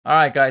All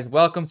right, guys,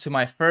 welcome to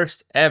my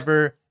first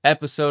ever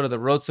episode of the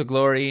Road to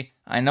Glory.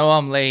 I know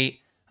I'm late.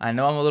 I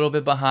know I'm a little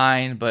bit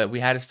behind, but we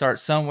had to start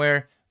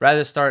somewhere.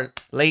 Rather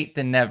start late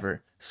than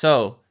never.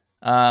 So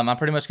I'm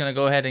pretty much going to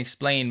go ahead and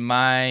explain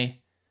my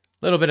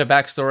little bit of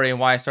backstory and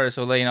why I started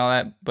so late and all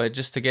that. But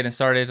just to get it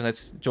started,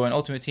 let's join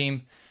Ultimate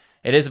Team.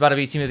 It is about to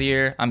be Team of the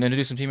Year. I'm going to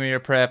do some Team of the Year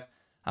prep.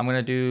 I'm going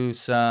to do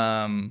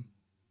some...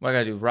 What I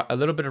got to do? A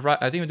little bit of... I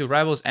think I'm going to do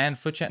Rivals and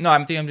Foot Champs. No,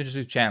 I'm thinking I'm going to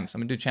do Champs. I'm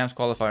going to do Champs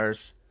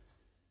qualifiers.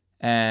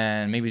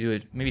 And maybe do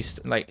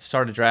it, like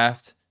start a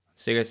draft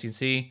so you guys can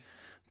see.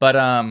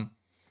 But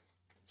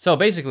so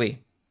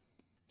basically,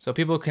 so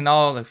people can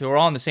all, if we're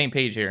all on the same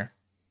page here.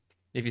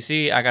 If you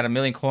see, I got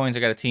 1,000,000 coins.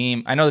 I got a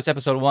team. I know this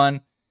episode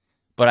 1,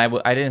 but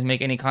I didn't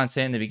make any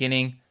content in the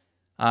beginning.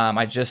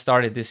 I just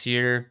started this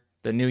year,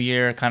 the new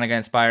year. Kind of got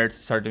inspired to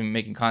start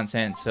making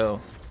content. So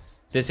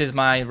this is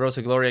my Road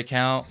to Glory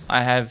account.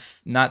 I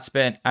have not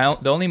spent.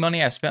 The only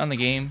money I spent on the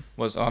game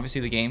was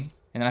obviously the game,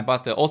 and then I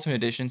bought the Ultimate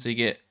Edition, so you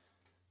get,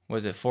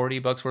 was it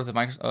 $40 worth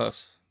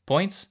of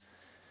points?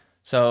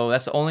 So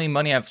that's the only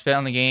money I've spent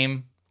on the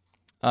game.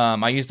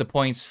 I used the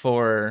points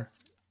for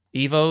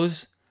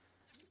Evos.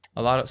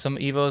 Some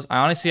Evos.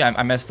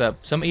 I messed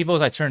up. Some Evos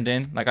I turned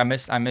in. Like I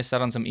missed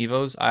out on some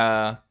Evos.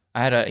 I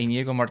had a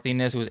Inigo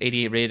Martinez who was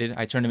 88 rated.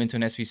 I turned him into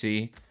an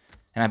SPC.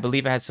 And I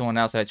believe I had someone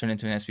else that I turned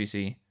into an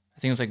SPC. I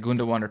think it was like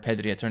Gundogan or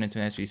Pedri I turned into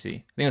an SPC. I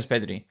think it was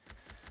Pedri.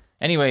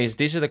 Anyways,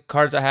 these are the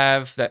cards I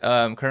have that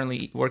I'm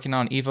currently working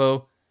on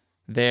Evo.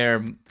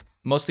 They're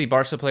mostly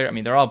Barca player. I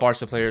mean, they're all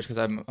Barca players because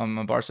I'm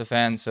a Barca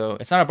fan. So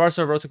it's not a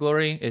Barca Road to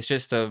Glory. It's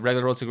just a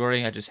regular Road to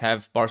Glory. I just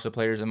have Barca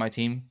players in my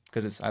team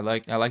because I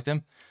like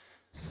them.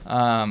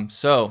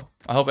 So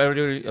I hope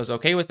everybody was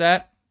okay with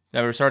that.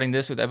 That we're starting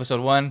this with episode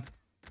 1.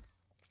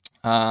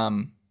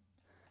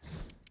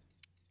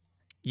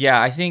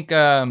 Yeah, I think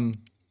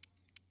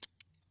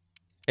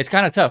it's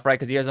kind of tough, right?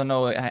 Because you guys don't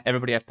know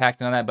everybody I've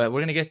packed and all that. But we're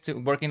gonna get to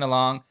working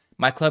along.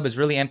 My club is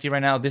really empty right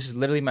now. This is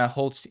literally my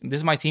whole. This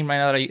is my team right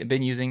now that I've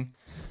been using.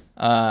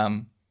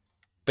 But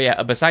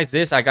yeah, besides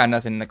this, I got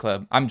nothing in the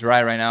club. I'm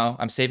dry right now.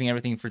 I'm saving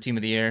everything for Team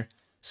of the Year.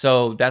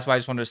 So that's why I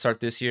just wanted to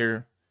start this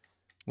year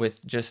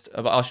with just,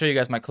 I'll show you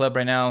guys my club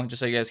right now, just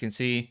so you guys can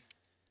see.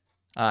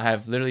 I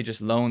have literally just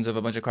loans of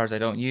a bunch of cards I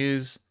don't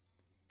use.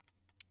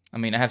 I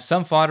mean, I have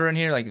some fodder in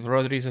here, like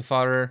Rodri's a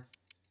fodder.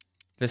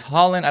 This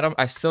Holland,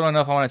 I still don't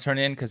know if I want to turn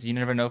in because you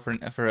never know for a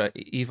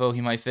Evo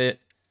he might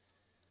fit.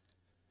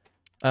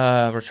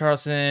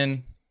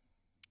 Richarlison,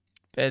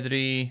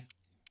 Pedri.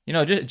 You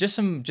know, just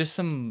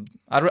some.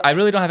 I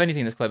really don't have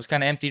anything in this club. It's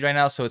kind of empty right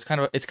now, so it's kind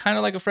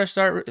of like a fresh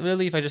start,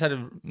 really. If I just had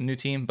a new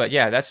team, but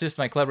yeah, that's just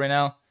my club right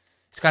now.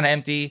 It's kind of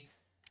empty,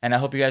 and I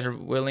hope you guys are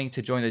willing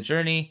to join the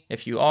journey.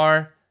 If you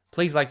are,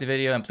 please like the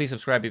video and please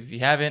subscribe if you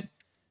haven't.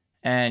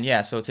 And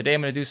yeah, so today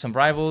I'm gonna do some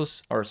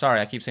rivals, or sorry,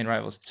 I keep saying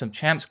rivals. Some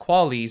champs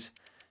qualies,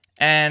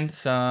 and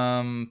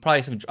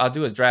probably some. I'll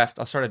do a draft.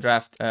 I'll start a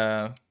draft,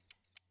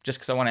 just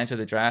because I want to enter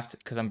the draft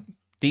because I'm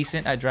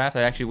decent at draft.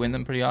 I actually win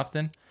them pretty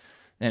often.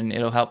 And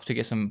it'll help to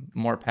get some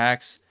more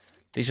packs.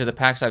 These are the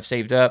packs I've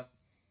saved up.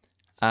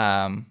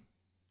 I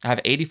have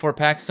 84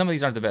 packs. Some of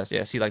these aren't the best.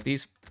 Yeah, see, like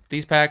these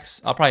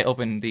packs, I'll probably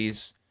open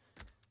these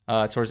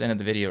towards the end of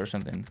the video or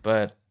something.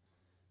 But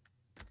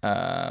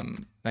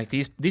like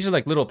these are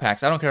like little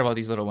packs. I don't care about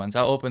these little ones.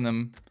 I'll open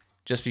them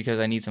just because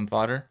I need some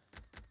fodder,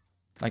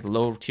 like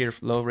low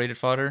rated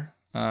fodder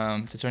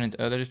to turn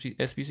into other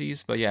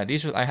SPCs. But yeah,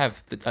 I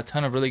have a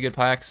ton of really good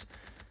packs.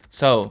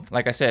 So,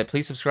 like I said,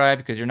 please subscribe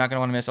because you're not going to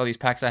want to miss all these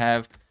packs I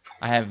have.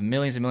 I have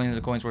millions and millions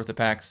of coins worth of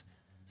packs.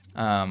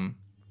 And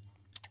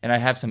I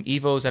have some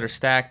Evos that are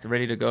stacked,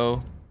 ready to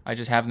go. I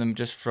just have them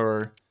just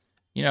for,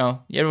 you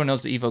know, everyone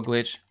knows the Evo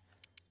glitch.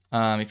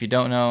 If you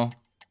don't know,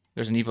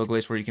 there's an Evo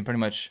glitch where you can pretty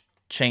much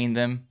chain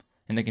them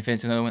and they can fit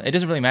into another one. It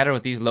doesn't really matter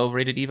with these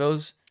low-rated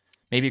Evos.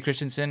 Maybe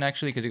Christensen,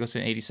 actually, because it goes to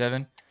an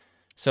 87.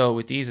 So,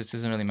 with these, it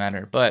doesn't really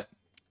matter. But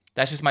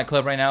that's just my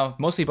club right now.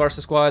 Mostly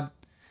Barca squad.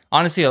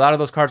 Honestly, a lot of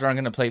those cards aren't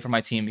going to play for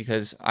my team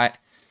because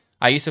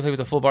I used to play with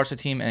a full Barca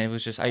team and it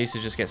was just, I used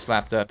to just get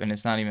slapped up and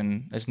it's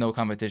no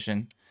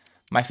competition.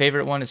 My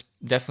favorite one is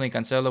definitely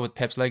Cancelo with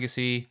Pep's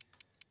Legacy,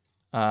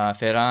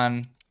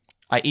 Ferran.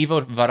 I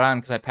evoed Varane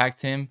because I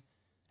packed him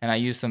and I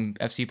used some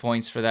FC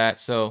points for that.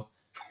 So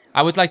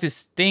I would like to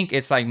think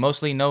it's like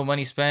mostly no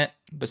money spent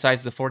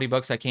besides the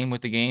 $40 that came with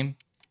the game.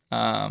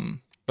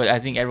 But I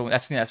think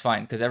that's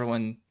fine because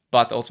everyone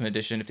bought the Ultimate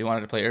Edition if they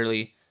wanted to play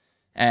early.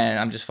 And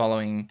I'm just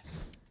following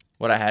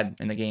what I had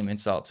in the game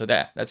installed. So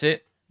that's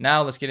it.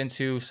 Now let's get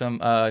into some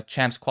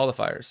champs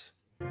qualifiers.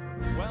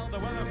 Well, the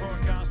weather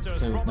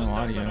forecasters promised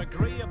us an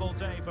agreeable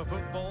day for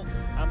football,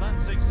 and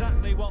that's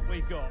exactly what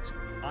we've got.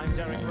 I'm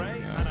Derek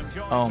Ray, and I'm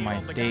joined oh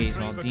my days,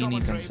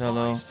 Maldini,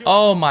 Cancelo.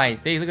 Oh my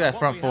days, look at that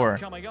front four.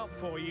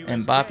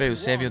 Mbappe,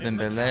 Eusebio,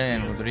 Dembele,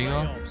 and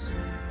Rodrigo.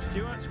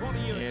 Here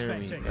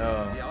we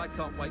go. Yeah, I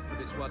can't wait for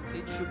this one.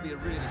 It should be a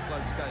really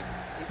close game.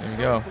 There we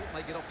go.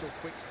 They get off to a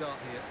quick start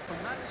here.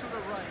 From that sort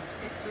of range,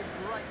 it's a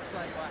great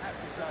save, I have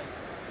to say.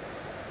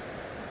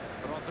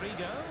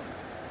 Rodrigo.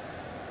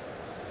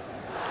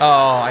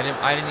 Oh, I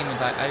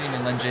didn't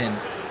even lunge in.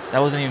 That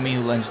wasn't even me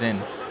who lunged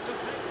in.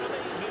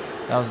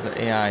 That was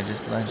the AI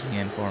just lunging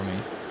in for me.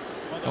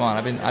 Come on,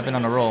 I've been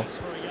on a roll.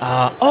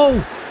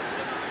 Oh!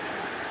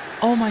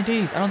 Oh my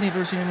days! I don't think I've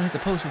ever seen anyone hit the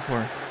post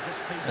before.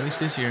 At least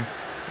this year.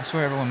 I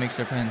swear everyone makes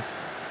their pens.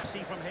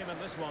 See from him in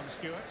this one,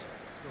 Stuart.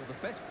 Well, the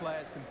best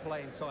players can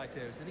play in tight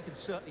areas, and he can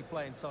certainly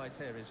play in tight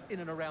areas, in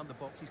and around the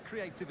box. His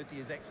creativity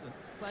is excellent.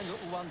 Playing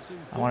little 1-2.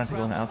 I wanted to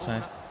go on the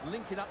outside.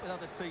 Linking up with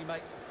other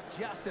teammates,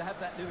 just to have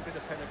that little bit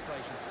of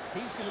penetration.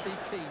 He's going to be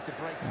key to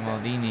breaking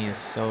down. Maldini is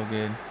so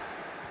good.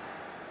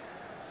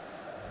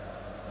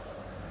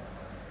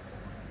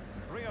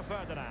 Rio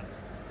Ferdinand.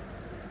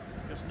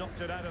 Just knocked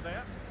it out of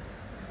there.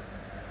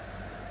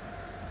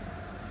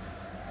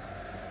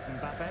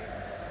 Mbappe.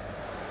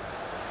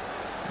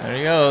 There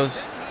he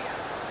goes.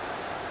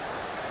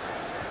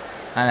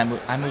 And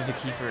I moved the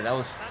keeper. That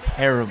was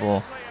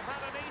terrible.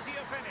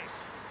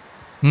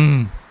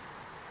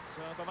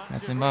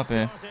 That's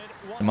Mbappe.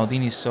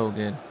 Maldini's so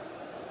good.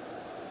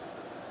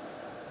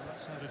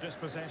 That's how to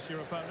dispossess your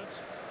opponent.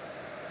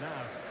 Now,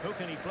 who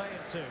can he play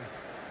it to?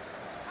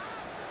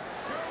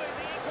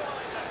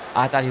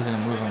 I thought he was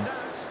going to move him.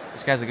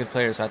 This guy's a good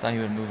player, so I thought he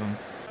would move him.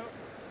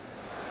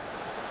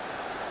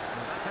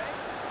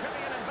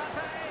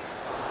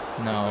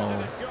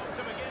 No.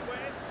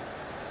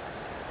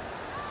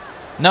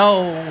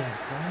 No,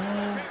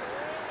 bro.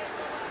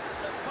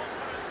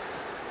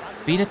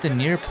 Beat at the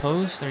near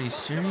post? Are you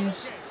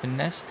serious?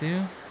 Finesse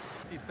too?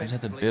 I just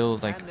have to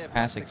build like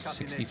pass like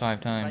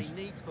 65 times.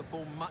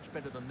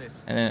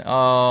 And then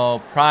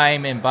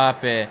prime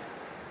Mbappe.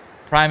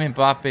 Prime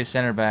Mbappe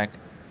center back.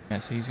 Yeah,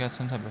 so he's got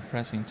some type of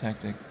pressing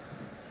tactic.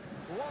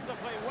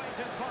 Wonderfully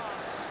weighted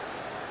pass.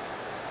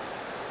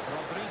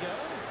 Rodrigo.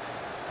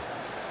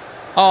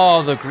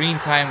 Oh, the green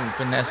time with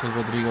finesse with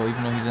Rodrigo,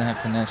 even though he doesn't have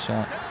finesse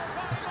shot.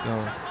 Let's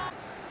go.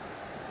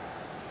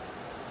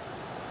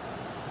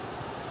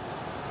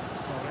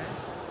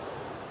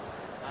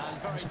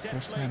 That's a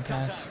first time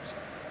pass.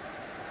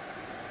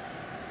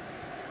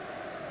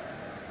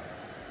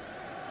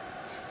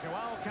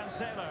 Joao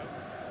Cancelo.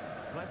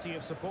 Plenty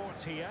of support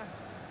here.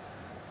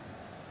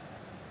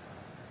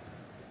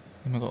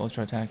 I'm gonna go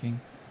ultra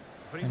attacking.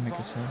 And make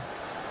a save.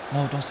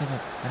 No, don't step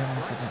up. I didn't want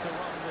to step up.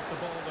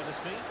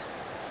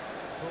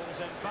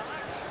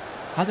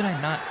 How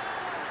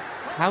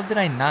did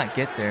I not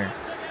get there?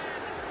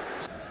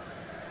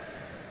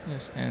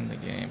 Just end the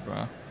game,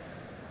 bro.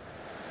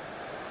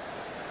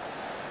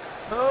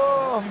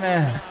 Oh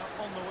man.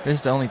 This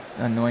is the only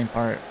annoying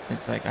part.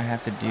 It's like I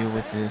have to deal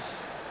with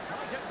this.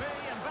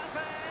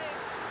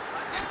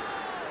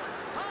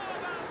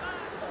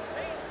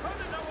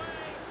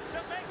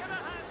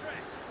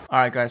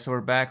 Alright guys, so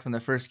we're back from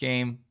the first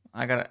game.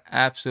 I got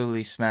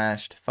absolutely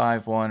smashed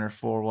 5-1 or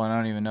 4-1. I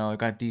don't even know. I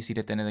got DC'd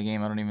at the end of the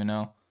game. I don't even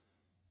know.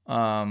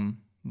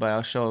 But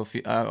I'll show a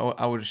few.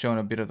 I would have shown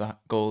a bit of the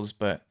goals,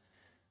 but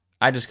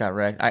I just got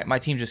wrecked. My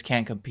team just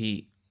can't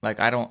compete.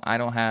 Like I don't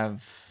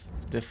have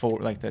the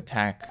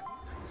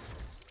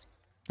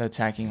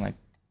attacking like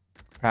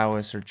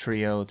prowess or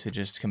trio to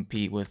just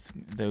compete with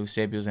the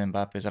Eusebios and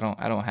Mbappes.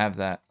 I don't have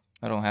that.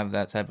 I don't have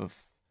that type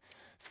of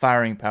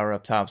firing power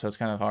up top, so it's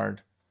kind of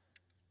hard.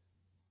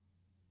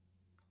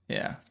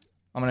 Yeah,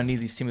 I'm gonna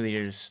need these team of the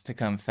years to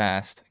come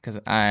fast because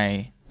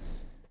I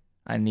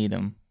need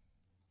them.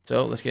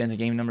 So let's get into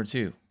game number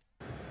 2.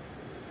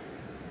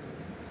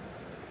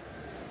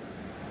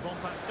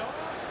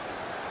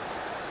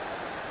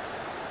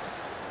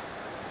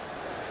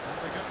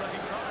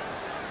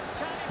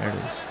 There it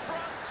is.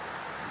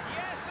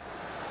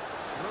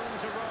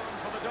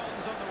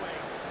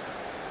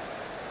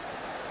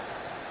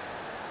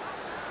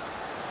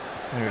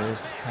 There it is.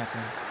 It's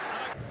happening.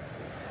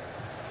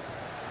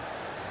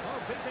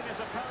 Beating his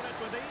opponent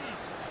with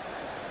ease.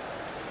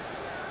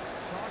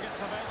 Targets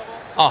available.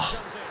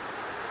 Oh.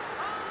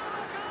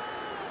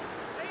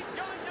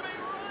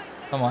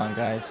 Come on,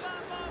 guys.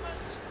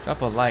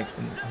 Drop a like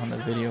on the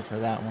video for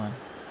that one.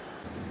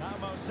 Now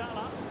Mo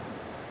Salah.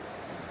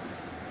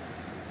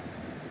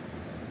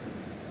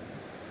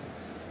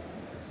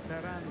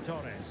 Ferran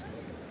Torres.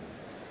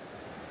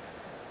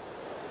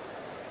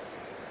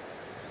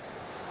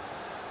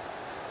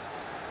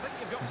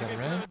 Is that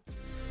red?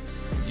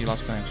 You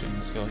lost connection.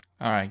 Let's go.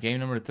 All right, game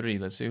number 3.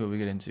 Let's see who we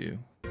get into.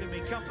 Me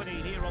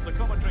company here on the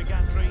commentary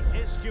gantry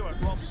is Stuart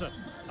Robson,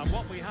 and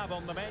what we have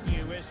on the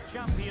menu is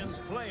Champions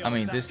Player. I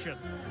mean, this.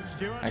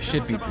 I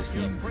should beat this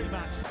team.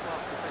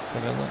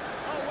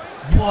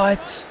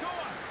 What?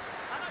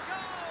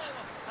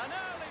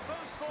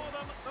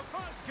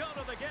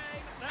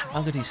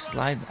 How did he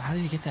slide? How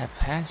did he get that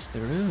pass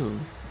through?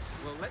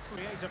 Well, let's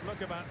creative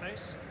look about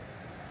this.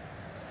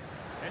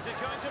 Is it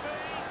going to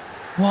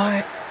be?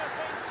 What?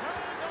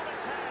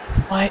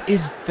 What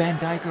is Van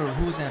Dijk or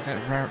who was that?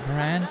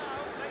 Varane?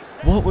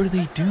 What were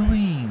they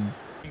doing?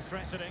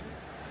 Threatening.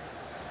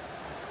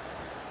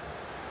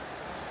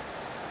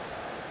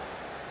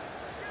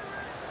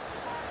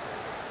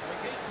 They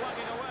keep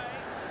plugging away.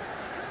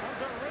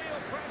 Under real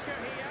pressure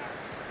here.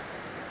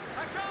 A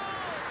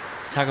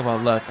goal! Talk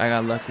about luck. I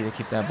got lucky to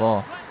keep that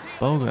ball.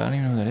 Boga, I don't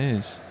even know who that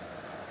is.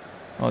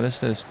 Oh,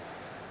 this is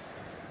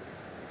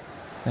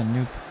that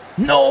new.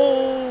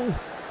 No!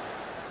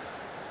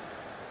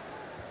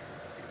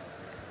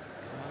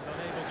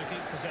 Unable to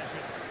keep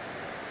possession.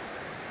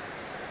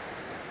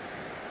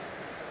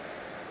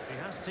 He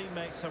has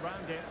teammates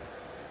around him.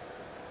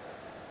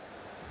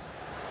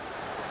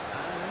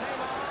 And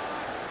Neymar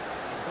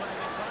is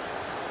playing it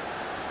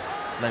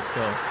back. Let's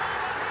go.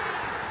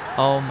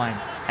 Oh my,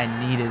 I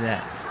needed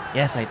that.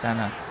 Yes,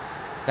 Aitana.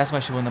 That's why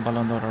she won the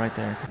Ballon d'Or right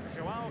there.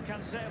 Joao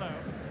Cancelo.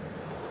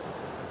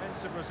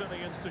 Defensive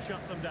Brazilians to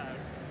shut them down.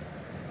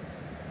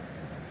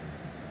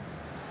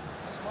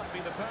 This might be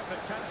the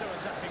perfect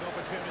counter-attacking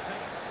opportunity.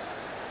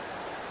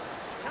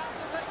 Chance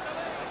to take the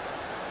lead.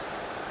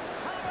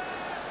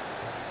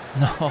 Havertz!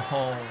 No.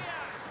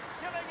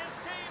 Giving his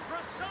team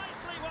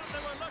precisely what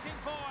they were looking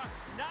for.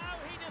 Now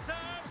he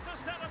deserves to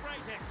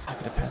celebrate it. I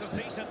could have It's passed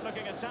a it. decent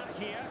looking attack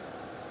here.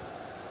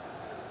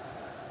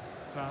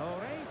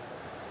 Traore.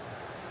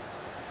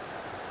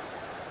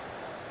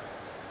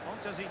 On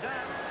to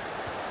Zidane.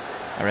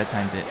 I red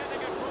timed it.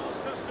 Getting across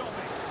to stop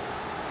it.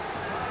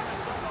 Trying to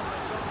stop on the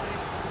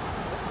side.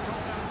 This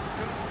corner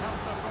couldn't help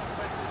the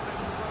prospects for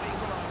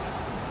equaliser.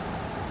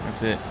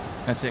 That's it.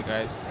 That's it,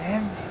 guys.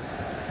 Damn it.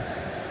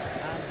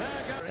 And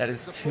there goes That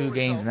is The 2 full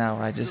games result. now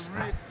where I just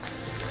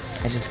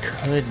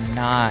could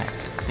not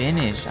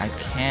finish. I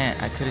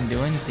couldn't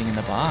do anything in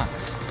the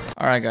box.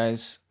 All right,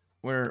 guys.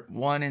 We're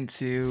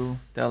 1-2.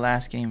 The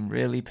last game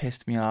really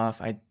pissed me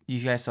off. You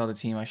guys saw the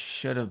team. I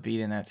should have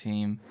beaten that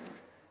team.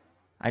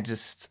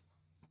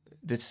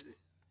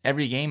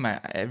 Every game I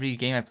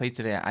played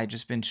today, I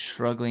just been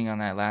struggling on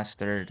that last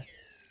third.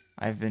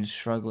 I've been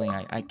struggling.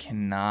 I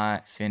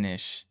cannot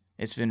finish.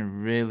 It's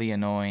been really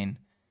annoying.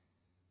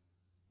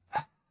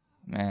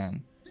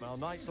 Man. Well,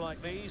 nights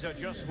like these are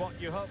just what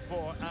you hope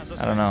for as a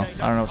I don't know.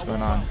 spectator. I don't know what's A going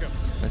warm on. welcome.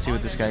 Let's see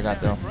what this guy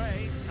got, though.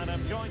 Ray, and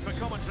I'm joined for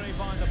commentary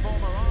by the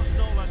former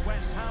Arsenal and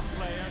West Ham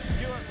player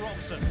Stuart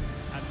Robson,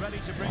 and ready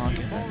to bring you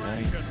Fucking more Van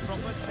Dijk. action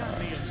from the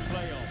Champions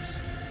playoffs.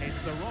 It's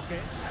the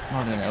Rockets.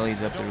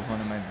 Martinelli's up there with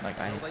one of my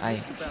I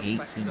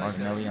hate seeing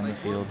Martinelli on the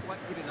field. I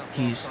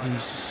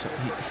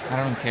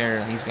don't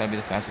care. He's got to be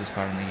the fastest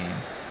card in the game.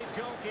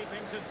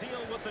 Goalkeeping to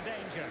deal with the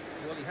danger.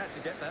 Well, he had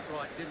to get that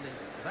right, didn't he?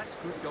 That's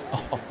good goal.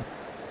 Oh,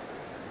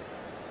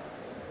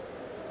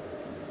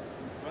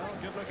 Well,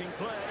 good-looking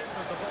play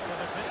with the ball at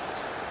the feet.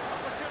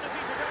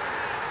 Opportunity to go.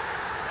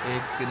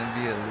 it's gonna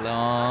be a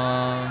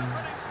long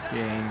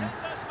game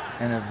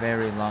and a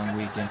very long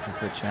weekend for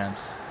Foot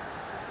Champs.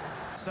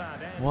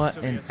 Sad end What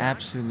to the an attack.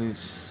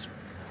 absolute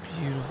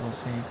beautiful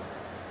save.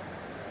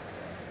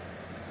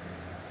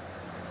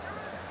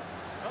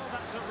 Oh,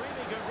 that's a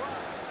really good run.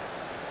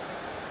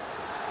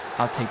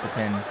 I'll take the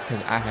pin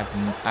because I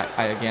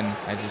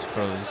just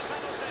froze.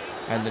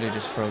 I literally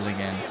just froze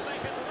again.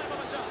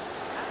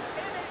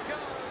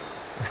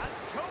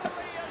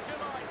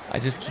 I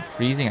just keep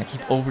freezing. I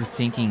keep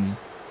overthinking.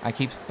 I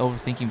keep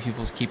overthinking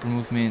people's keeper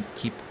movement.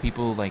 Keep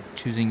people like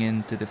choosing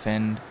in to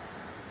defend.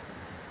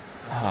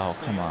 Oh,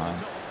 come on.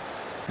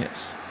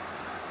 Yes.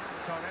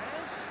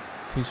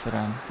 Please,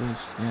 Ferran.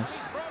 Boost. Yes.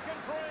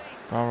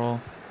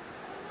 Barrel.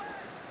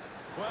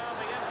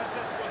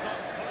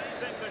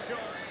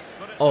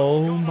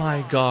 Oh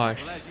my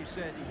gosh. Well, as you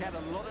said, he had a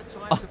lot of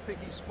time to pick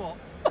his spot,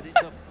 but it's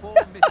a poor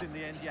miss in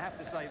the end. You have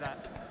to say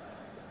that.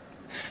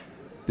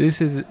 This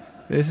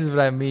is what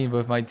I mean,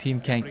 but my team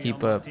can't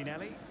keep up.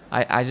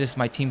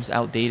 My team's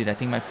outdated. I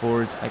think my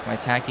forwards, like my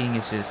attacking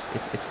is just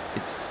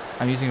it's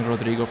I'm using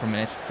Rodrigo from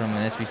an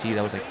SBC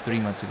that was like 3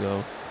 months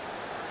ago.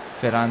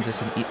 Ferran's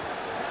just an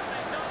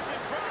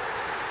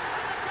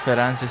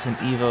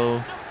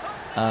Evo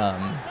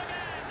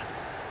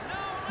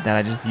that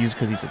I just use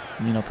because he's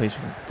plays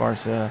for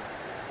Barca.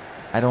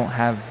 I don't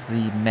have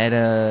the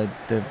meta,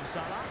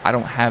 I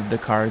don't have the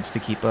cards to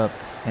keep up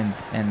and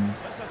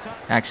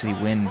actually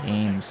win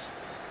games.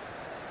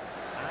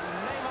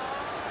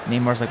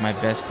 Neymar's like my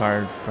best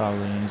card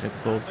probably, and he's like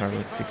a gold card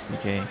with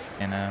 60k.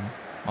 And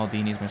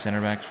Maldini's my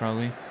center backs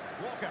probably,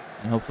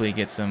 and hopefully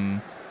get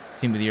some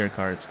team of the year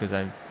cards because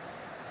I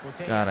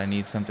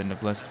need something to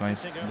bless my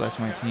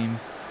team.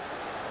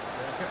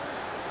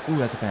 Ooh,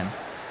 that's a pen.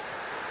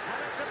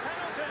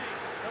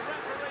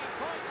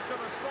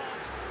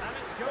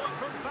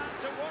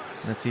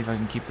 Let's see if I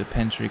can keep the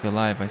pen streak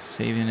alive by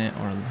saving it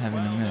or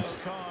having a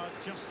miss.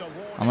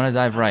 I'm gonna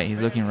dive right.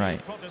 He's looking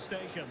right.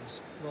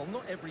 Well,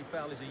 not every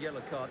foul is a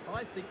yellow card.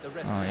 I think the Oh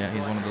referee yeah,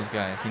 he's one of those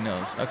guys. He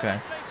knows.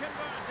 Okay.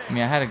 I I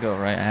mean, I had to go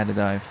right. I had to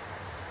dive.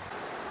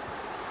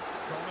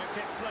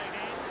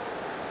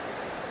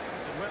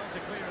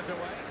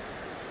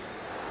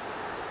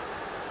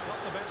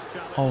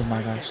 Oh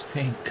my gosh!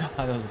 Thank God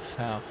that was a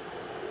foul.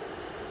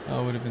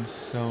 I would have been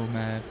so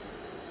mad.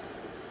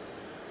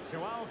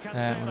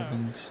 That would have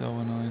been so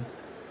annoying.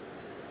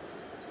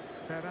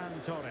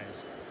 Ferran Torres.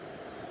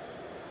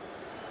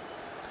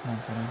 Come on,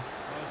 Ferran.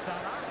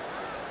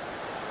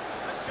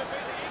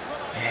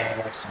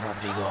 Yes,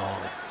 Rodrigo.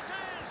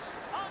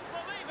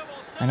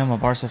 I know I'm a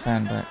Barca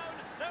fan, but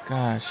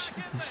gosh,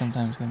 he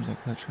sometimes comes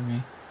up clutch for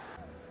me.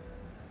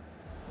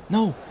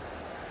 No!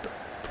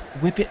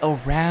 Whip it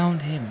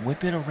around him.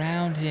 Whip it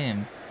around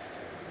him.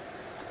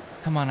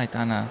 Come on,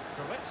 Aitana.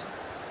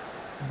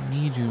 I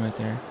need you right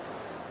there.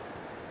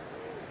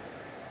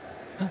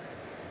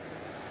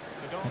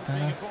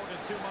 Aitana,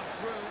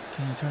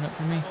 can you turn up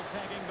for me?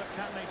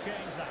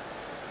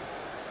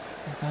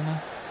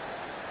 Aitana.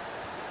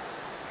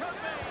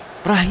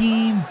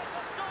 Brahim!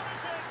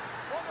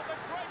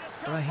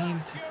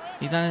 Brahim to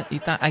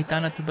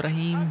Aitana to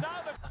Brahim.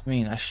 I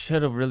mean, I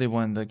should have really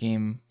won the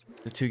game,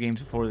 the 2 games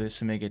before this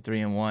to make it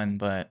 3-1,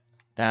 but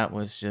that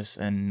was just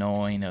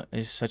annoying.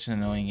 It's such an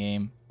annoying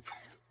game.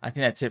 I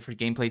think that's it for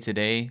gameplay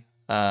today.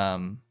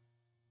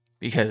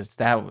 Because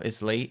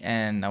it's late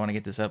and I want to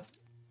get this up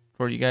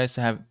for you guys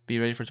to be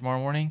ready for tomorrow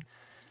morning.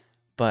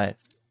 But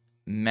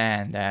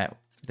man, that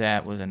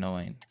was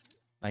annoying.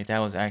 Like, that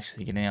was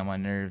actually getting on my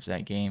nerves,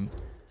 that game.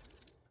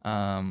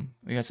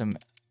 We got some,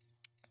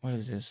 what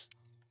is this?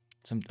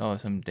 Some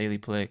daily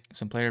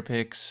some player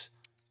picks.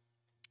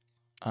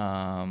 Which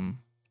I'm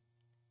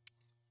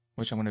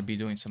gonna be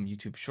doing some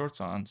YouTube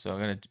shorts on, so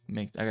I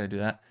gotta do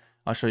that.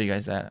 I'll show you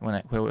guys that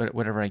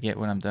whatever I get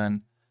when I'm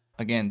done.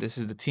 Again, this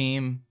is the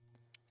team.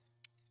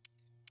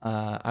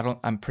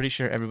 I'm pretty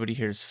sure everybody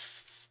here is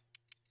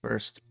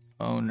first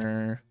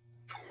owner,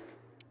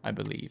 I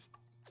believe.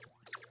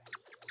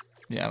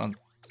 Yeah,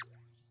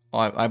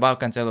 I bought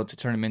Cancelo to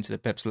turn him into the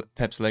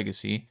Pep's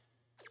legacy.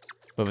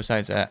 But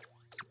besides that,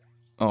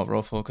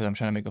 Rofo, because I'm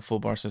trying to make a full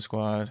Barca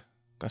squad.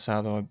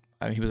 Casado,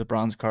 he was a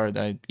bronze card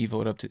that I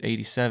evoed up to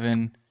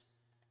 87.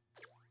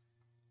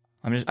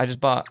 I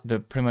just bought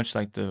pretty much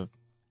like a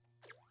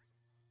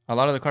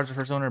lot of the cards are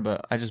first owner,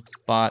 but I just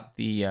bought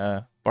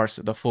the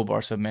full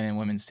Barca men and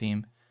women's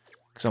team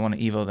because I want to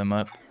evo them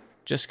up,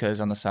 just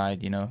because on the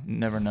side, you know,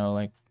 never know,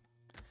 like,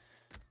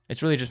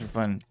 it's really just for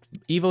fun.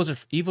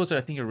 Evos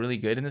I think are really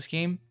good in this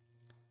game.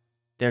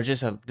 They're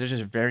just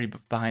very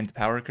behind the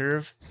power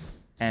curve,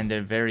 and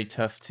they're very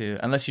tough to,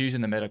 unless you're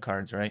using the meta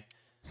cards, right?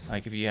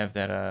 Like if you have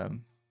that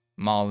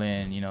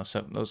Maulin, you know,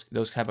 so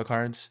those type of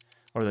cards,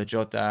 or the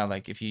Jota,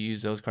 like if you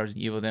use those cards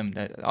and evo them,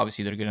 that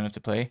obviously they're good enough to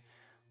play.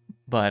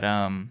 But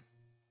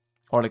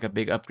or like a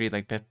big upgrade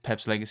like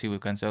Pep's legacy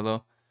with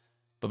Cancelo.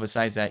 But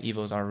besides that,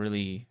 evos are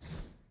really,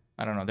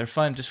 I don't know, they're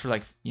fun just for,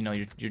 like, you know,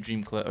 your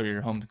dream club or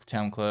your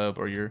hometown club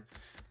or your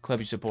club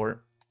you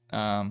support.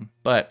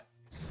 But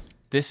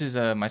this is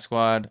my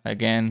squad.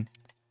 Again,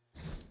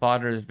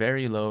 fodder is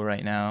very low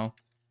right now.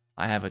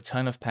 I have a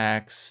ton of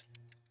packs.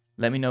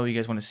 Let me know what you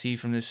guys want to see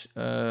from this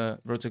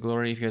Road to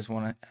Glory. If you guys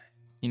want to,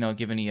 you know,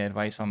 give any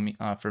advice on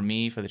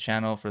me for the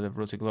channel, for the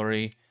Road to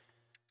Glory.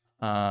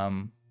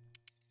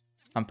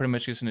 I'm pretty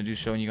much just going to do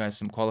showing you guys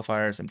some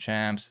qualifiers, some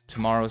champs.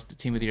 Tomorrow's the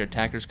Team of the Year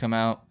attackers come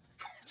out.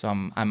 So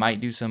I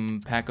might do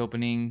some pack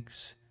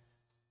openings.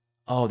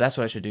 Oh, that's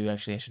what I should do,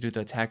 actually. I should do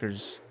the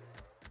attackers.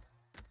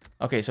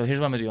 Okay, so here's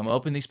what I'm going to do. I'm going to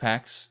open these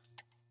packs.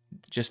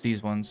 Just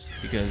these ones.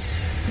 Because...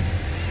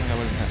 oh my god,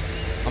 what is that?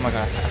 Oh my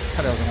god, I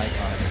thought that was an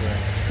icon, I swear.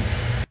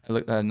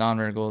 Look,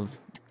 non-rare gold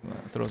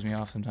throws me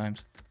off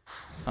sometimes.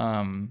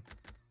 Any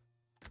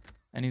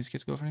of these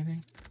kids go for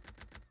anything?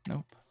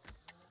 Nope.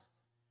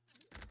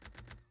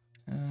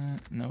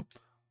 Nope.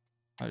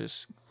 I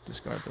just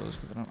discard those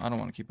because I don't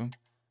want to keep them.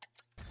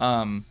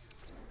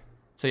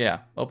 So yeah,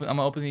 I'm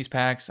gonna open these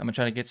packs. I'm gonna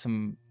try to get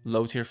some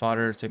low tier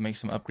fodder to make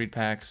some upgrade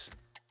packs.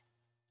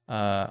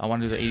 I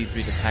want to do the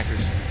 83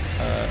 attackers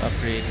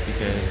upgrade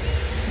because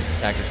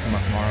attackers come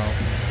out tomorrow.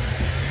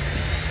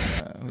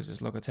 Who's this?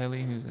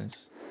 Locatelli? Who's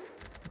this?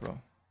 Bro,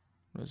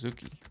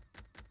 Rozuki.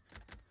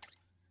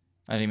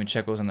 I didn't even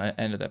check what was on the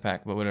end of that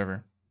pack, but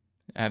whatever.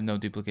 I have no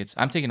duplicates.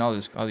 I'm taking all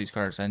these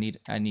cards. I need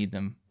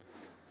them.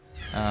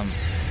 I'm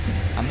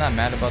not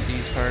mad about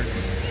these cards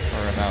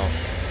or about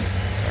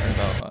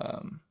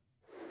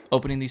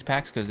opening these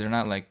packs because they're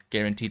not like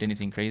guaranteed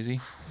anything crazy.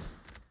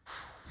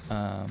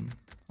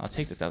 I'll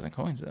take the 1,000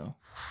 coins though.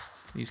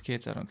 These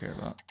kits I don't care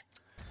about.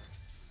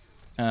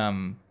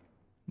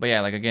 But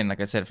yeah, like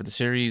I said, for the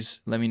series,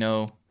 let me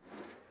know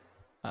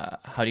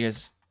how do you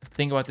guys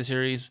think about the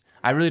series.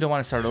 I really don't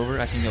want to start over.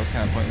 I think it was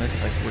kind of pointless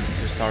if I were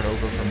to start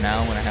over from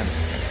now when I have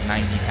like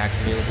 90 packs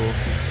available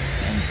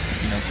and,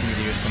 you know, Team of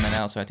the Year's coming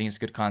out. So I think it's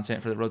good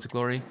content for the Road to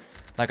Glory.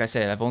 Like I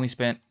said, I've only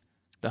spent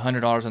the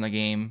 $100 on the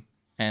game,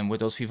 and with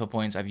those FIFA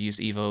points, I've used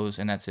Evos,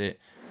 and that's it.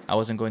 I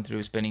wasn't going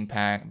through spending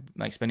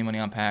money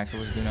on packs. I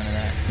wasn't doing none of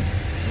that.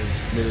 It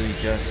was literally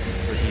just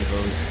for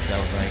Evos. That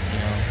was like, you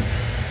know,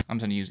 I'm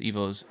going to use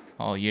Evos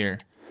all year.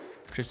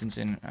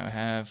 Christensen, I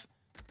have.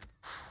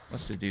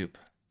 What's the dupe?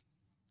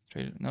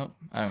 Traded? Nope,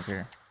 I don't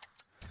care.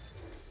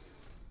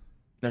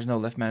 There's no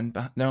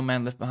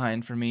man left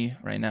behind for me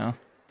right now.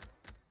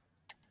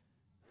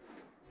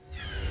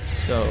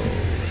 So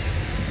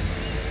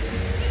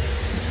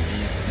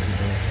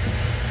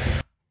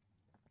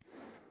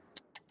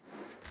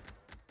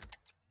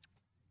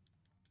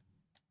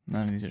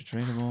none of these are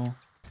tradable.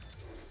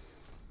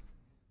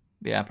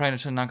 Yeah, I'm probably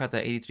gonna knock out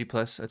that 83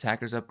 plus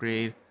attackers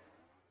upgrade,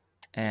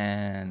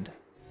 and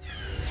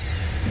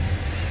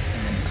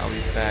then I'll be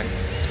back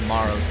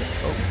tomorrow. So,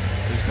 oh,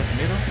 there's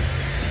Casemiro?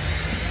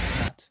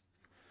 Not.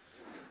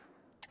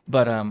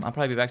 But I'll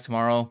probably be back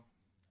tomorrow.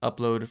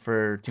 Upload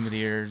for Team of the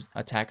Year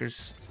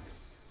attackers.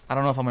 I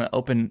don't know if I'm gonna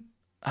open.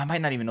 I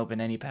might not even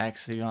open any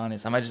packs, to be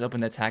honest. I might just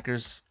open the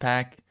attackers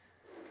pack,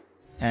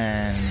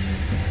 and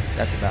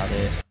that's about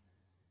it.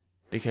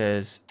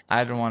 Because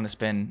I don't want to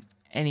spend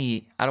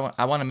any.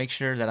 I want to make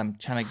sure that I'm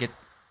trying to get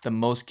the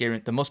most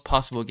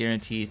possible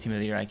guaranteed Team of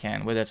the Year I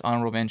can. Whether it's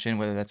honorable mention,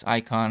 whether that's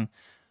icon,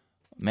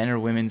 men or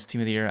women's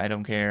Team of the Year, I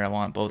don't care. I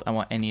want both. I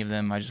want any of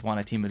them. I just want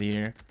a Team of the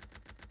Year.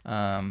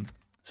 So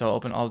I'll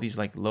open all these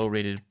like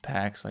low-rated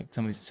packs, like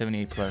some of these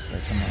 78 plus.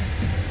 Like, come on.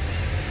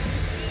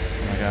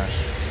 Oh my gosh.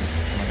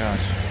 Oh my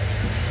gosh.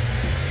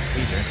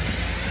 Teaser.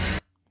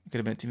 Could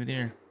have been a Team of the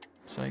Year.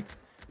 It's like,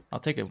 I'll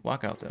take a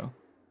walkout though.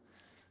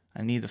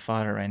 I need the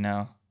fodder right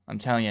now. I'm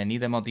telling you, I need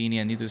that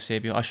Maldini. I need the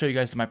Eusebio. I'll show you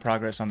guys my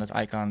progress on the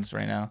icons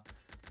right now.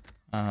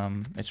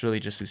 It's really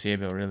just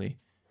Eusebio, really.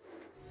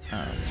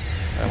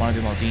 I want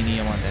to do Maldini.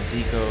 I want that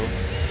Zico.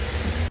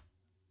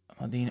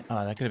 Maldini.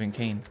 Oh, that could have been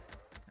Kane.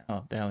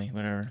 Oh, Daly,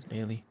 whatever.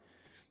 Daly.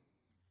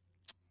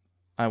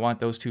 I want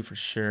those two for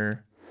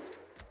sure.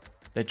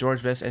 That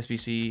George Best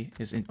SBC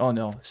is in. Oh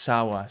no,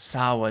 Sawa.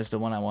 Sawa is the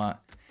one I want.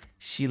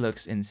 She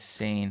looks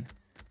insane.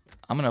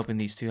 I'm gonna open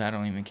these two. I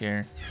don't even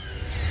care.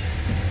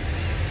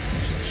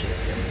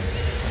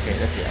 Okay,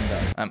 that's it. I'm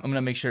done. I'm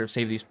gonna make sure to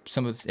save these. If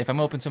I'm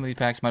gonna open some of these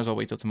packs, might as well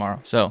wait till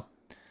tomorrow. So,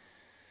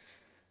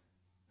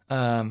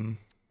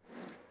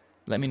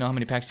 let me know how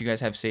many packs you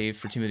guys have saved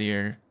for Team of the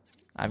Year.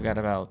 I've got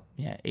about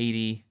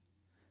 80,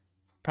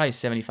 probably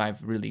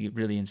 75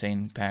 really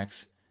insane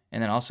packs,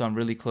 and then also I'm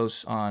really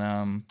close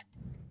on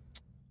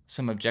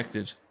some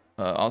objectives.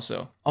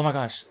 Also, oh my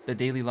gosh, the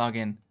daily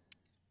login.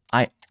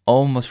 I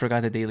almost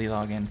forgot the daily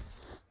login.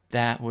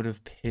 That would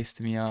have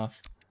pissed me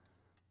off.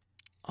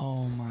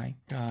 Oh my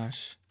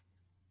gosh.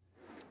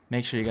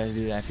 Make sure you guys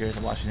do that if you're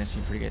watching this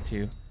and you forget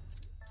too.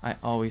 I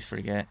always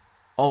forget.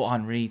 Oh,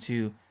 Henry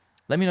too.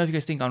 Let me know if you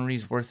guys think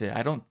Henry's worth it.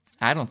 I don't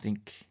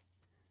think.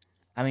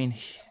 I mean,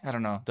 I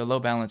don't know. The low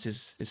balance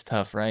is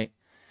tough, right?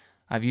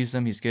 I've used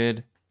him. He's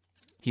good.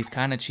 He's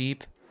kind of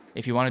cheap.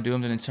 If you want to do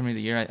him in Team of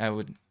the Year, I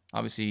would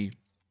obviously.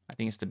 I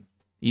think it's the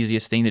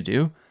easiest thing to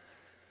do.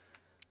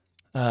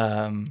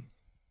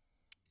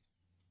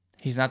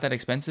 He's not that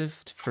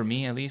expensive for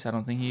me, at least. I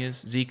don't think he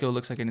is. Zico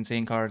looks like an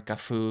insane card.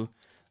 Cafu.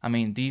 I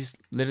mean,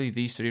 literally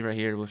these three right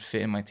here would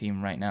fit in my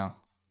team right now.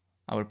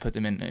 I would put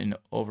them in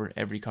over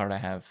every card I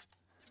have.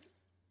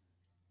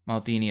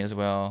 Maldini as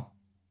well.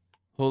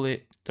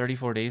 Hullet,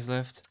 34 days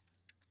left.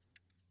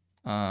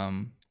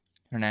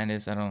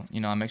 Hernandez,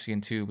 I'm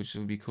Mexican too, which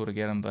would be cool to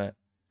get him, but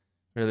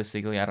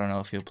realistically, I don't know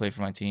if he'll play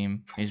for my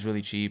team. He's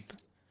really cheap,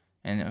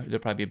 and there'll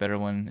probably be a better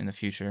one in the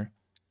future.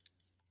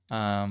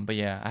 But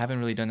yeah, I haven't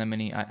really done that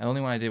many. The only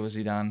one I did was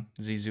Zidane.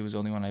 Zizou was the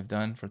only one I've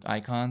done for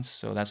icons.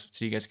 So that's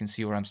so you guys can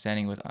see where I'm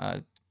standing with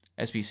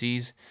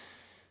SBCs.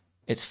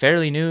 It's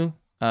fairly new.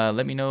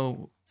 Let me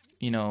know,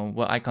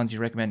 what icons you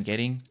recommend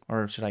getting,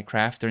 or should I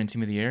craft during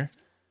Team of the Year?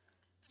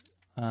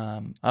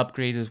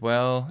 Upgrades as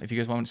well. If you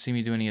guys want to see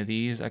me do any of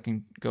these, I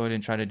can go ahead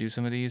and try to do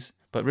some of these.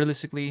 But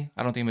realistically,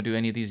 I don't think I'm gonna do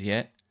any of these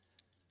yet.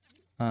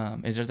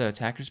 Is there the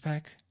attackers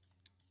pack?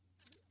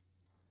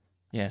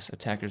 Yes,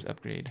 attackers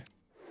upgrade.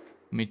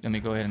 Let me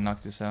go ahead and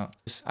knock this out.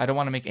 I don't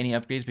want to make any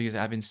upgrades because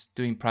I've been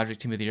doing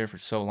Project Team of the Year for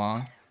so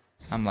long.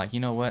 I'm like,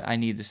 you know what? I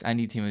need this. I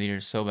need Team of the Year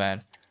so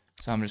bad.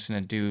 So I'm just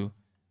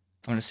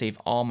gonna save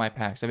all my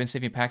packs. I've been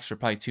saving packs for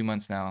probably 2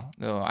 months now.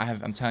 Though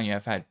I'm telling you,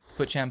 I've had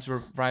Foot Champs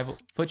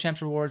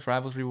rewards,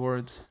 Rivals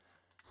rewards,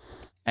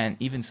 and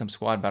even some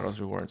Squad Battles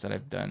rewards that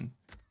I've done.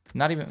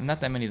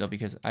 Not that many though,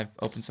 because I've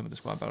opened some of the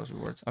Squad Battles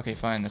rewards. Okay,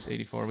 fine. That's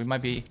 84. We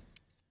might be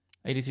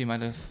 83.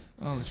 Might have.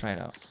 Oh, let's try it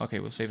out. Okay,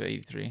 we'll save it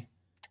 83.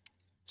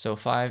 So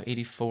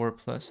 584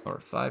 plus, or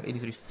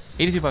 583,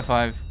 82 by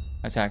 5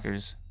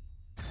 attackers.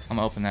 I'm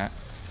gonna open that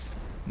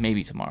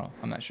maybe tomorrow.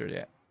 I'm not sure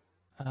yet.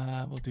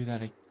 We'll do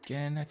that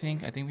again. I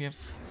think we have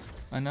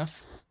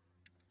enough.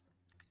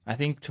 I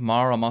think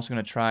tomorrow I'm also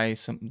gonna try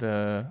I'm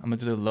gonna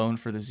do the loan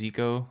for the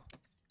Zico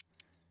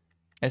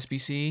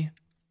SBC.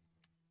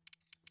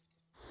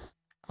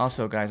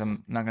 Also, guys,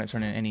 I'm not gonna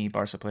turn in any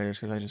Barca players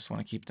because I just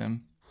want to keep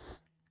them.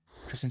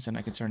 Christensen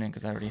I can turn in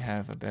because I already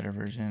have a better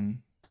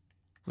version.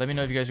 Let me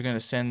know if you guys are going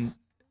to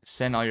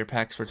send all your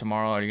packs for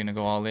tomorrow. Are you going to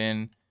go all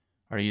in?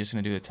 Or are you just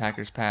going to do the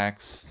attackers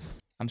packs?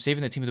 I'm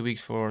saving the Team of the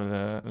Weeks for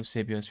the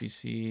Eusebio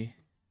SBC.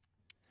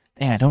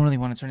 Dang, I don't really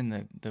want to turn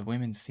in the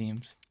women's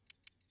teams.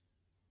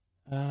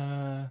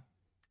 You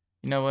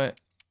know what?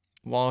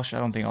 Walsh, I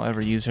don't think I'll ever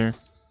use her.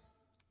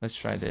 Let's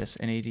try this.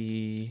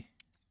 N83,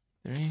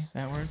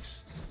 that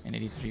works.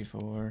 N83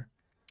 for...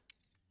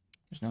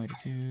 There's no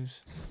 82s.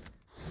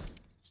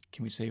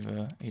 Can we save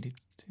a 82?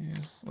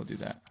 We'll do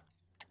that.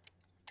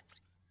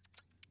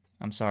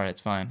 I'm sorry, it's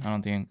fine. I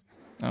don't think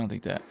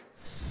that.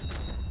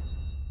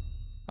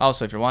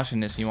 Also, if you're watching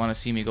this and you want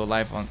to see me go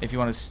live if you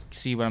want to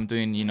see what I'm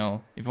doing, if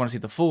you want to see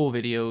the full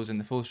videos and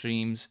the full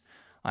streams,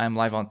 I am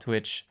live on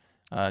Twitch,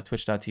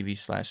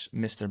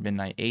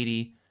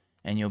 twitch.tv/mrmidnite80.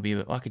 and you'll be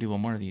able. Oh, I could do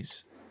one more of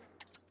these.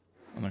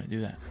 I'm gonna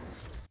do that.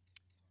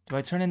 Do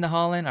I turn into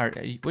Holland, or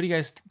what do you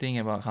guys think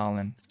about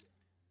Holland?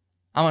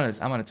 I'm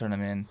gonna turn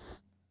him in.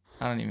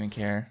 I don't even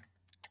care.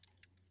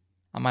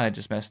 I might have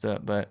just messed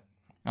up, but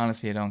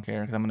honestly, I don't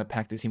care because I'm gonna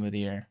pack the team of the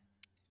year.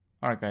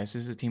 All right, guys,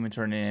 this is the team we're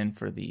turning in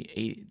for the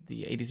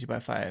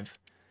 83x5.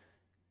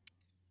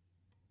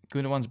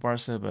 Gundogan's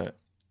Barca, but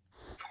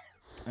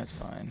that's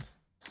fine.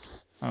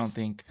 I don't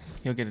think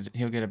he'll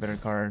get a better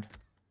card.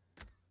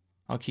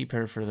 I'll keep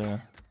her for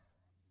the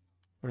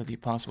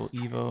possible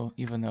Evo,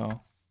 even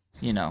though,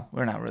 you know,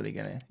 we're not really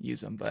gonna use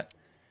them. But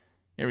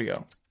here we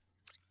go.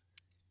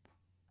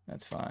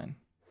 That's fine.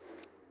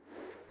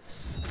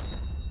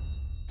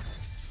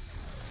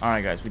 All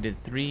right, guys, we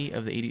did 3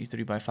 of the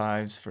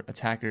 83x5s for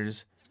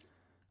attackers.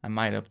 I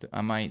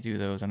might do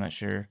those. I'm not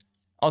sure.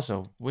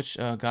 Also, which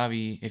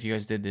Gavi, if you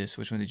guys did this,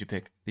 which one did you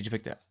pick? Did you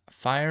pick the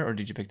fire or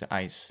did you pick the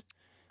ice?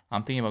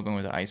 I'm thinking about going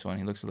with the ice one.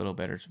 He looks a little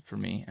better for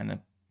me, and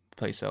the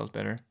play style is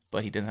better,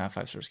 but he doesn't have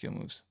 5-star skill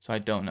moves, so I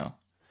don't know.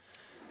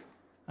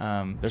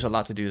 There's a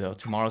lot to do though.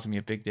 Tomorrow's gonna be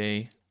a big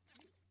day.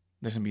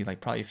 There's gonna be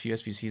like probably a few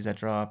SBCs that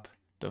drop.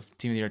 The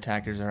team of the year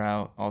attackers are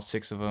out, all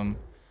 6 of them.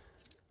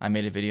 I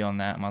made a video on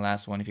that, my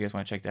last one. If you guys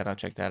want to check that out,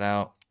 check that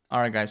out.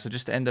 All right, guys. So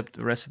just to end up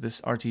the rest of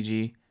this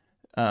RTG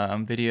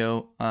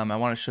video, I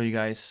want to show you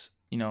guys,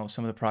 you know,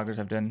 some of the progress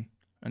I've done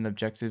in the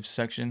objectives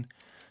section.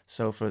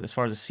 So for as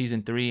far as the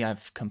season 3,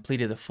 I've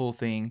completed the full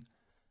thing.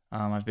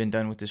 I've been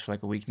done with this for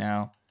like a week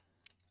now.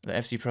 The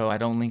FC Pro, I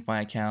don't link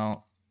my account.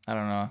 I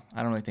don't know.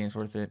 I don't really think it's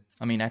worth it.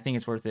 I mean, I think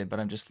it's worth it, but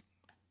I'm just,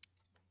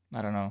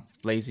 I don't know,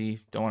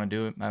 lazy. Don't want to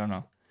do it. I don't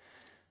know.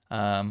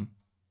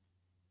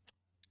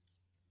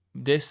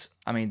 This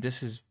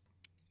is,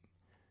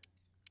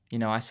 you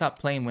know, I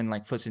stopped playing when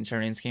like Foot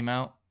Centurions came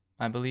out,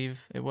 I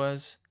believe it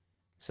was.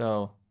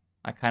 So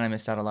I kind of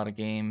missed out a lot of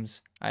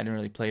games. I didn't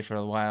really play for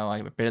a while.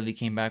 I barely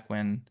came back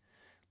when,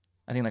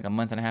 I think like a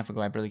month and a half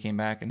ago, I barely came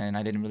back. And then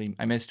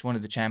I missed one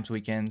of the champs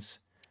weekends.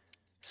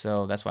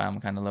 So that's why I'm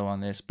kind of low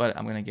on this. But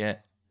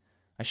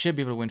I should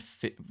be able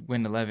to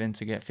win 11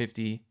 to get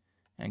 50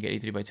 and get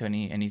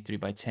 83x20 and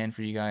 83x10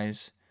 for you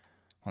guys.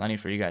 Well, I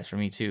need for you guys, for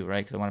me too,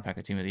 right? Because I want to pack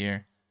a team of the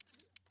year.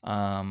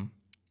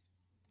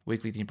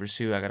 Weekly team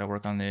pursuit, I gotta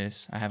work on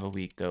this. I have a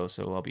week though,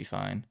 so I'll be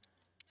fine.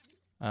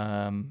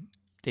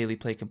 Daily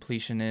play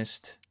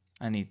completionist,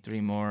 I need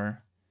 3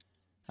 more.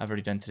 I've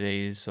already done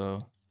today's, so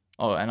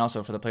oh, and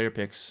also for the player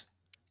picks,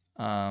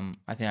 I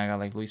think I got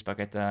like Luis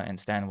Paqueta and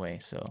Stanway,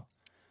 so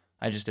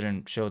I just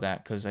didn't show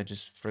that because I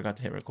just forgot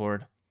to hit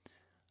record.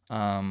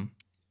 Rivals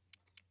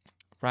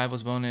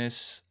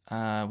bonus,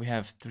 we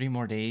have 3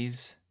 more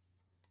days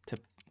to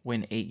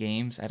win 8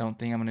 games. I don't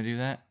think I'm gonna do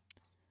that,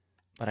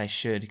 but I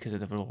should because of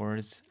the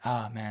rewards.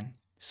 Ah, man,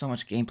 so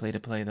much gameplay to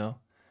play though.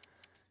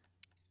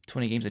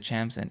 20 games of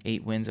champs and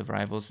 8 wins of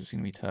rivals is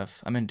gonna be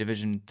tough. I'm in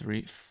division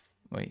 3,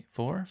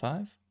 4,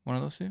 5, one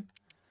of those 2.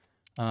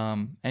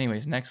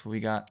 Anyways, next we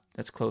got,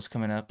 that's close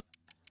coming up,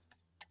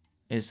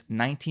 is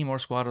 19 more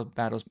squad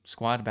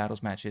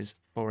battles matches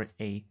for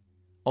a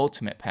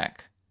ultimate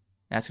pack.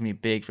 That's gonna be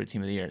big for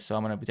team of the year, so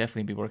I'm gonna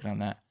definitely be working on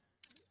that.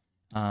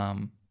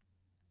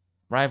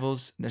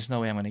 Rivals, there's no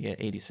way I'm gonna get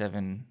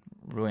 87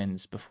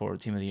 wins before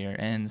team of the year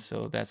ends,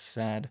 so that's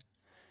sad.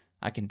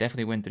 I can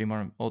definitely win 3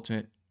 more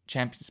ultimate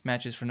champions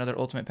matches for another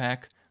ultimate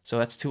pack, so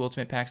that's 2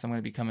 ultimate packs that are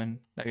gonna be coming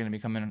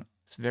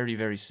very,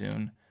 very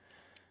soon.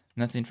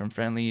 Nothing from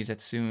friendlies,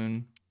 that's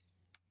soon.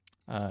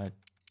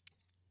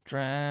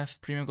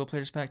 Draft premium gold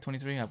players pack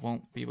 23, I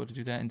won't be able to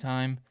do that in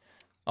time.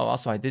 Oh,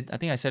 also I think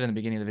I said in the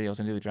beginning of the video I was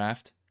gonna do the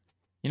draft.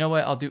 You know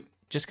what, I'll do,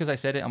 just because I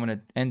said it, I'm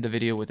gonna end the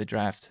video with a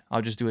draft.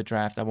 I'll just do a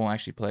draft, I won't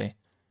actually play.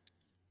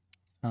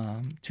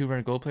 2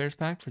 rare gold players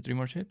pack for 3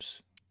 more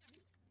chips.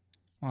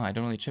 Well, I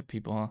don't really chip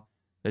people, huh?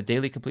 The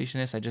daily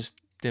completionist, I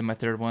just did my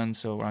 3rd one,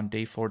 so we're on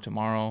day 4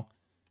 tomorrow.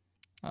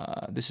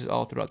 This is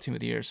all throughout team of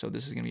the year, so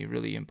this is gonna be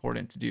really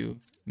important to do.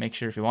 Make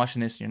sure if you're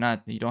watching this, you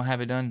don't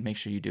have it done, make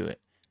sure you do it.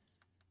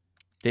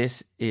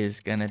 This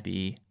is gonna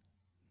be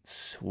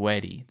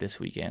sweaty this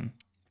weekend.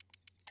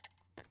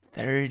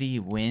 30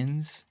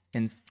 wins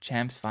in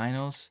champs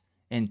finals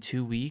in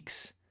 2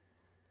 weeks.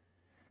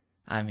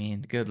 I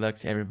mean, good luck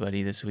to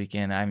everybody this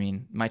weekend. I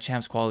mean, my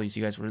champs qualities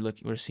you guys would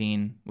have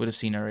seen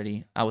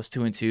already. I was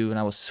 2-2 and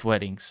I was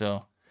sweating,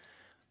 so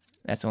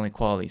that's only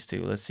qualities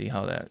too. Let's see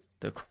how the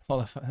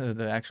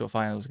actual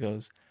finals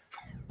goes.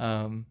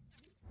 You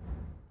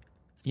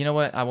know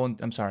what?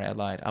 I'm sorry, I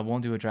lied. I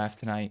won't do a draft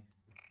tonight.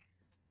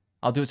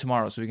 I'll do it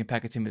tomorrow, so we can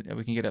pack a team.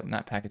 We can get a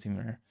not pack a team of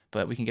the year,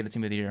 but we can get a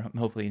team of the year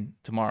hopefully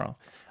tomorrow.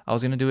 I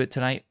was gonna do it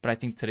tonight, but I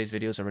think today's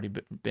video's already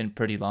been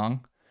pretty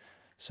long,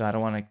 so I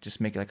don't want to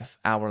just make it like an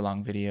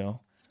hour-long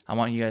video. I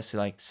want you guys to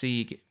like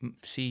see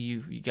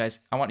you guys.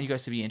 I want you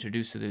guys to be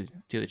introduced to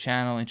the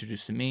channel,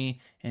 introduced to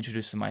me,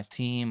 introduced to my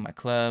team, my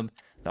club,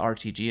 the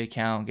RTG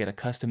account. Get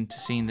accustomed to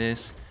seeing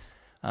this.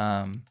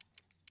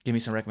 Give me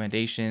some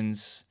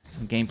recommendations,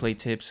 some gameplay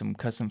tips, some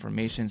custom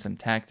formation, some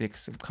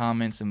tactics, some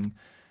comments, some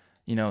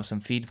some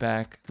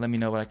feedback. Let me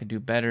know what I can do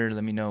better.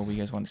 Let me know what you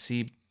guys want to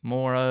see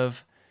more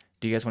of.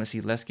 Do you guys want to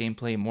see less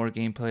gameplay, more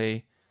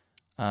gameplay?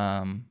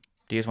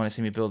 Do you guys want to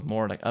see me build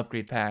more like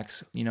upgrade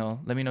packs? You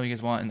know, let me know what you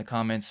guys want in the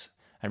comments.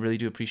 I really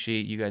do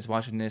appreciate you guys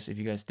watching this. If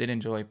you guys did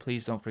enjoy,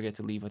 please don't forget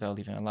to leave without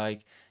leaving a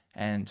like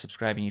and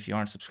subscribing if you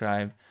aren't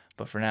subscribed.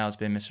 But for now, it's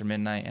been Mr.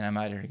 Midnight, and I'm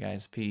out of here,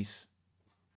 guys. Peace.